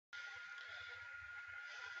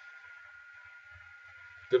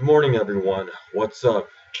Good morning, everyone. What's up?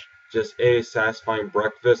 Just a satisfying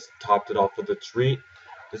breakfast, topped it off with a treat.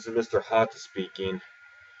 This is Mr. Hata speaking.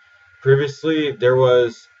 Previously, there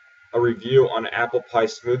was a review on apple pie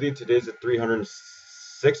smoothie. Today's a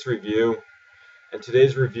 306 review, and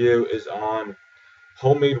today's review is on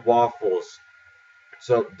homemade waffles.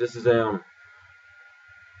 So this is a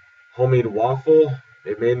homemade waffle.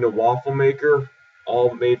 They made in a waffle maker,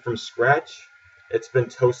 all made from scratch. It's been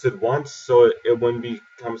toasted once, so it wouldn't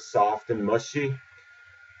become soft and mushy.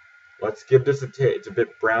 Let's give this a taste. It's a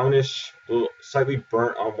bit brownish, slightly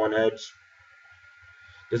burnt on one edge.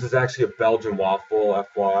 This is actually a Belgian waffle,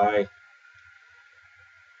 FYI.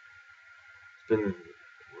 It's been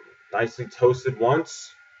nicely toasted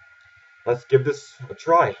once. Let's give this a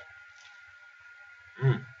try.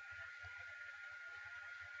 Mm.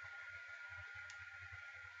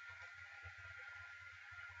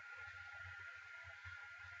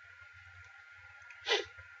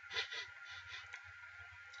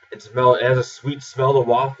 It has a sweet smell to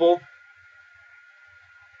waffle.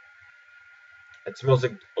 It smells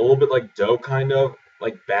like a little bit like dough, kind of,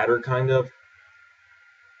 like batter, kind of.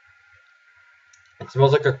 It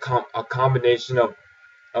smells like a combination of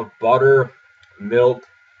butter, milk,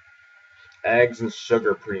 eggs, and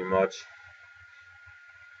sugar, pretty much.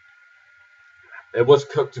 It was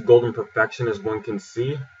cooked to golden perfection, as one can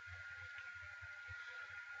see.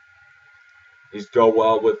 These go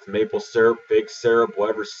well with maple syrup, fake syrup,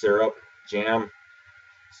 whatever syrup, jam.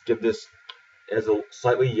 Let's give this as a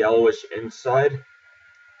slightly yellowish inside.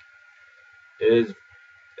 It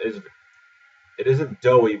isn't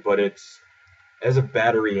doughy, but it has a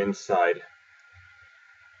battery inside.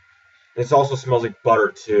 This also smells like butter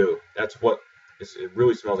too. That's what it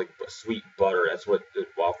really smells like, sweet butter. That's what the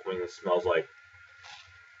waffle maker smells like.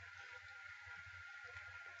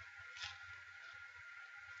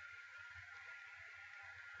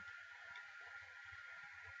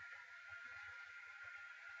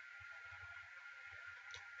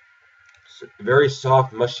 Very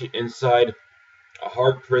soft, mushy inside, a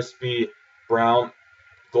hard, crispy, brown,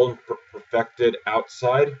 golden perfected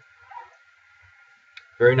outside.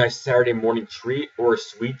 Very nice Saturday morning treat or a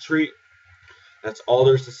sweet treat. That's all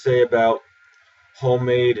there's to say about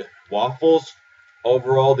homemade waffles.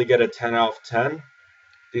 Overall, they get a 10 out of 10.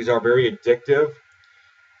 These are very addictive,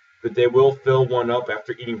 but they will fill one up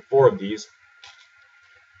after eating 4 of these.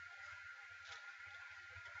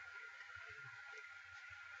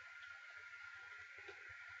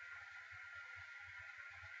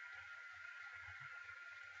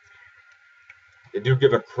 They do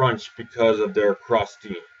give a crunch because of their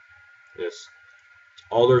crustiness.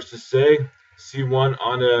 All there's to say. See one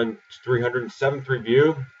on a 307th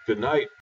review. Good night.